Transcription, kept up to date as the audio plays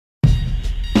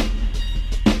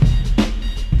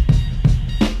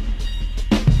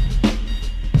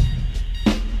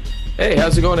Hey,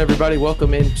 how's it going, everybody?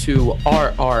 Welcome into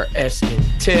RRS in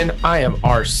 10. I am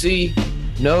RC.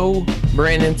 No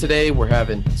Brandon today. We're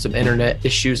having some internet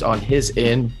issues on his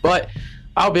end, but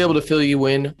I'll be able to fill you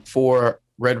in for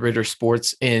Red Raider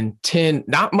Sports in 10.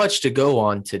 Not much to go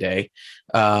on today.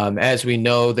 As we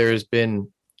know, there's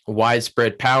been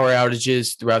widespread power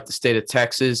outages throughout the state of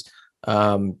Texas.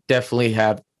 Definitely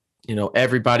have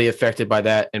everybody affected by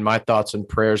that, and my thoughts and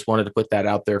prayers. Wanted to put that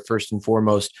out there first and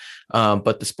foremost.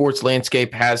 But the sports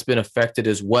landscape has been affected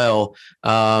as well.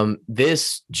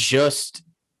 This just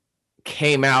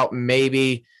came out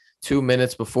maybe 2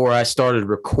 minutes before I started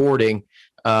recording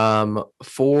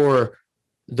for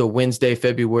the Wednesday,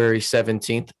 February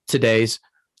 17th, today's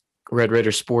Red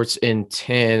Raider Sports in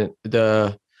 10.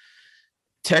 The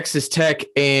Texas Tech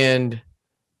and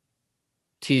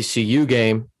TCU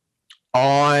game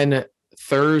on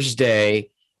Thursday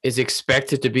is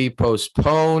expected to be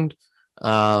postponed.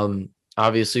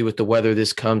 Obviously, with the weather,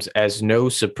 this comes as no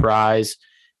surprise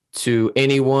to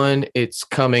anyone. It's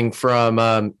coming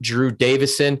from Drew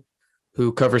Davison,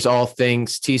 who covers all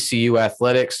things TCU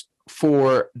athletics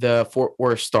for the Fort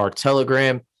Worth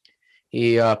Star-Telegram.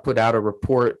 He put out a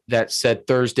report that said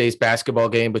Thursday's basketball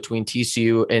game between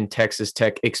TCU and Texas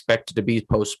Tech expected to be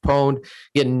postponed.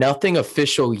 Yet nothing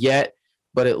official yet,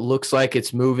 but it looks like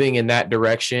it's moving in that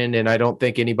direction, and I don't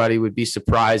think anybody would be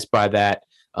surprised by that,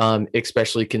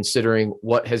 especially considering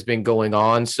what has been going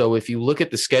on. So if you look at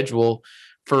the schedule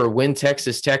for when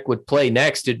Texas Tech would play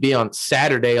next, it'd be on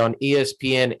Saturday on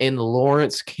ESPN in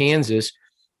Lawrence, Kansas,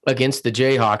 against the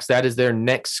Jayhawks. That is their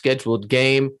next scheduled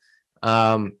game.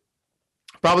 Probably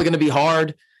going to be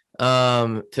hard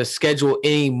to schedule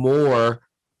any more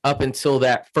up until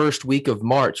that first week of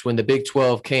March, when the Big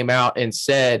 12 came out and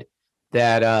said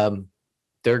that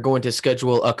they're going to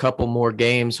schedule a couple more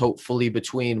games, hopefully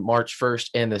between March 1st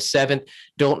and the 7th.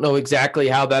 Don't know exactly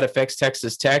how that affects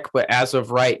Texas Tech, but as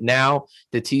of right now,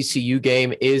 the TCU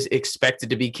game is expected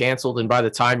to be canceled. And by the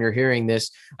time you're hearing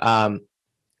this,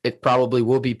 it probably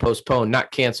will be postponed, not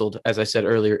canceled. As I said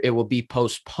earlier, it will be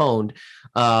postponed.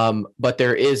 But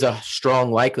there is a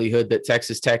strong likelihood that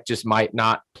Texas Tech just might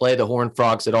not play the Horned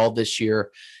Frogs at all this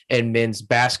year in men's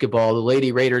basketball. The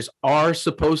Lady Raiders are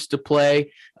supposed to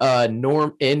play in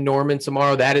Norman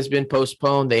tomorrow. That has been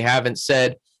postponed. They haven't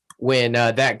said when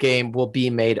that game will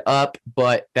be made up,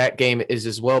 but that game is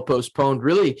as well postponed.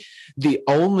 Really, the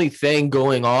only thing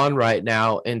going on right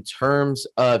now in terms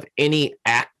of any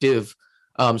active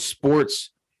sports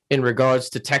in regards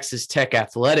to Texas Tech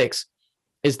athletics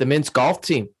is the men's golf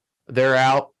team. They're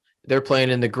out. They're playing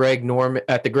in the Greg Norman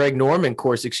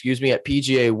course, at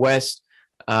PGA West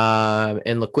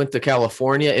in La Quinta,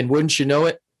 California. And wouldn't you know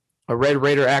it, a Red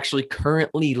Raider actually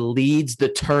currently leads the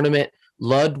tournament.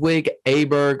 Ludwig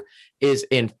Aberg is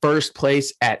in first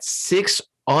place at 6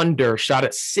 under, shot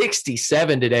at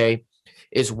 67 today,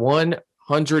 is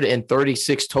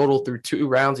 136 total through 2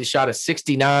 rounds. He shot a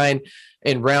 69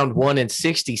 in round 1 and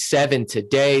 67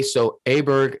 today. So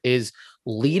Aberg is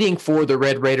leading for the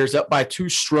Red Raiders, up by 2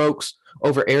 strokes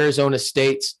over Arizona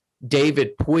State's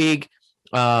David Puig.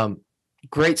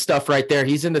 Great stuff right there.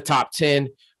 He's in the top 10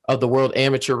 of the world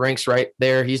amateur ranks right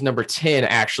there. He's number 10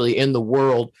 actually in the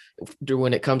world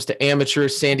when it comes to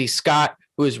amateurs. Sandy Scott,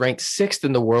 who is ranked 6th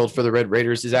in the world for the Red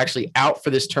Raiders, is actually out for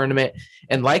this tournament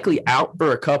and likely out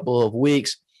for a couple of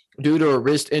weeks due to a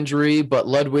wrist injury. But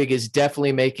Ludwig is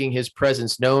definitely making his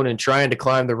presence known and trying to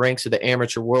climb the ranks of the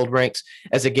amateur world ranks,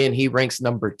 as again, he ranks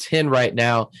number 10 right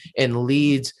now and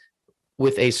leads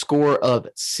with a score of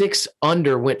 6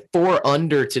 under, went 4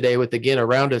 under today with, again, a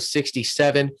round of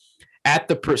 67 at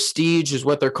the Prestige is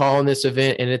what they're calling this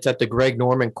event. And it's at the Greg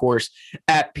Norman course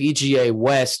at PGA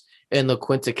West in La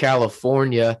Quinta,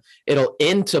 California. It'll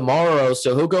end tomorrow.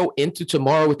 So he'll go into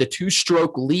tomorrow with a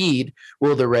 2-stroke lead,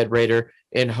 will the Red Raider,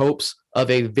 in hopes of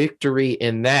a victory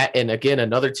in that. And again,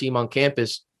 another team on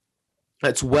campus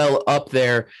that's well up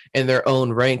there in their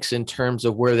own ranks in terms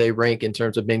of where they rank in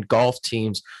terms of men golf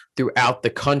teams throughout the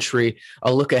country.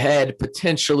 A look ahead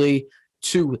potentially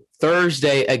to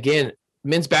Thursday. Again,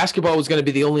 men's basketball was going to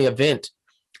be the only event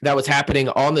that was happening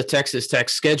on the Texas Tech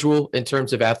schedule in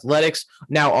terms of athletics.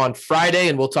 Now on Friday,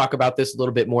 and we'll talk about this a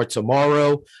little bit more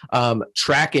tomorrow,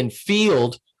 track and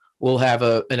field will have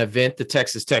an event, the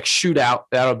Texas Tech Shootout.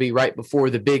 That'll be right before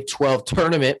the Big 12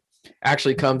 tournament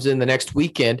actually comes in the next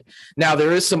weekend. Now,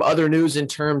 there is some other news in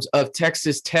terms of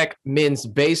Texas Tech men's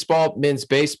baseball. Men's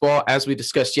baseball, as we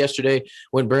discussed yesterday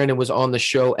when Brandon was on the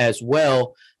show as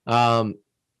well,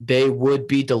 they would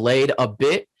be delayed a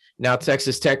bit. Now,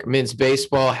 Texas Tech men's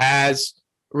baseball has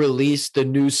released the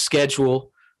new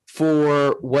schedule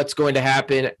for what's going to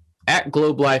happen at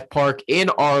Globe Life Park in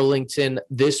Arlington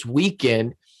this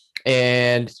weekend.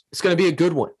 And it's going to be a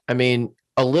good one. I mean,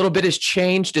 a little bit has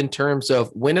changed in terms of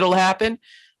when it'll happen,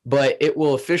 but it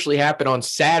will officially happen on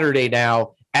Saturday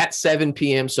now at 7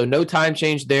 p.m. So no time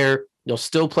change there. You'll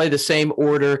still play the same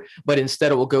order, but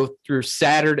instead it will go through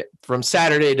from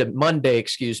Saturday to Monday,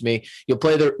 You'll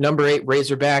play the number 8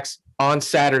 Razorbacks on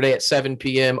Saturday at 7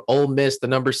 p.m. Ole Miss, the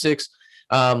number 6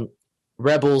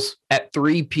 Rebels at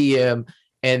 3 p.m.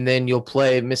 And then you'll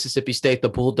play Mississippi State, the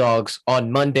Bulldogs,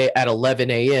 on Monday at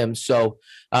 11 a.m. So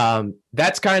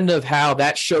that's kind of how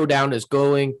that showdown is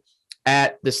going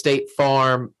at the State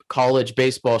Farm College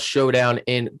Baseball Showdown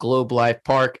in Globe Life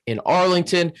Park in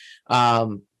Arlington.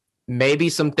 Maybe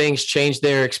some things change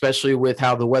there, especially with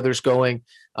how the weather's going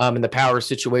and the power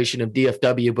situation of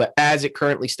DFW. But as it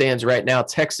currently stands right now,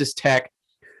 Texas Tech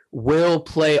will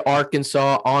play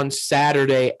Arkansas on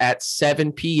Saturday at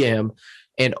 7 p.m.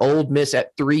 and Ole Miss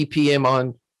at 3 p.m.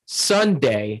 on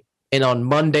Sunday. And on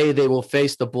Monday, they will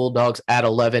face the Bulldogs at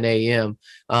 11 a.m.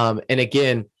 And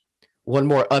again, one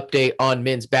more update on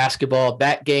men's basketball.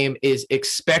 That game is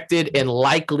expected and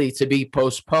likely to be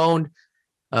postponed.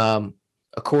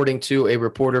 According to a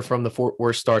reporter from the Fort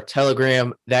Worth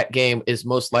Star-Telegram, that game is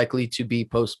most likely to be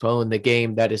postponed. The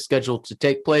game that is scheduled to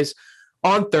take place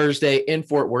on Thursday in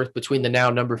Fort Worth between the now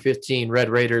number 15 Red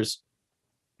Raiders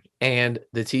and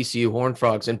the TCU Horned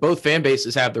Frogs. And both fan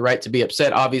bases have the right to be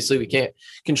upset. Obviously, we can't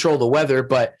control the weather,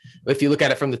 but if you look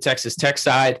at it from the Texas Tech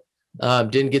side,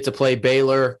 didn't get to play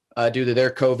Baylor due to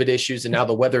their COVID issues, and now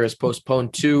the weather is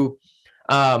postponed to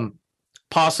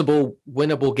possible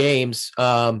winnable games.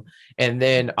 And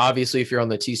then obviously if you're on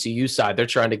the TCU side, they're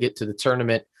trying to get to the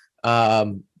tournament.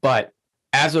 But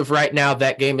as of right now,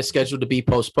 that game is scheduled to be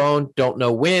postponed. Don't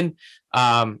know when,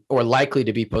 or likely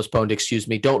to be postponed,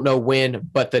 Don't know when,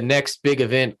 but the next big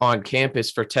event on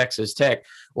campus for Texas Tech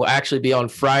will actually be on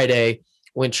Friday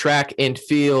when track and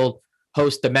field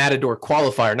host the Matador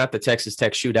qualifier, not the Texas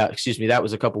Tech shootout. That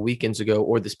was a couple weekends ago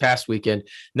or this past weekend.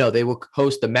 No, they will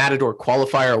host the Matador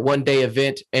qualifier, a one-day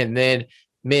event, and then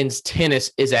men's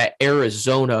tennis is at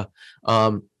Arizona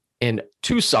in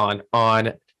Tucson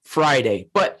on Friday.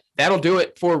 But that'll do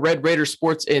it for Red Raider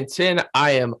Sports in 10.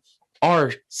 I am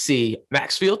RC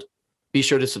Maxfield. Be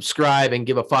sure to subscribe and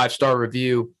give a 5-star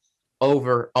review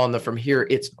over on the From Here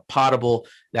It's Potable.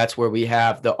 That's where we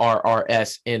have the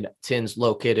RRS in 10s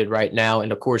located right now.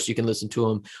 And of course, you can listen to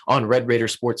them on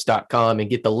RedRaidersports.com and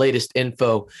get the latest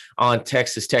info on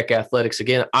Texas Tech athletics.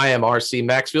 Again, I am RC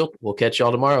Maxfield. We'll catch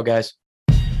y'all tomorrow, guys.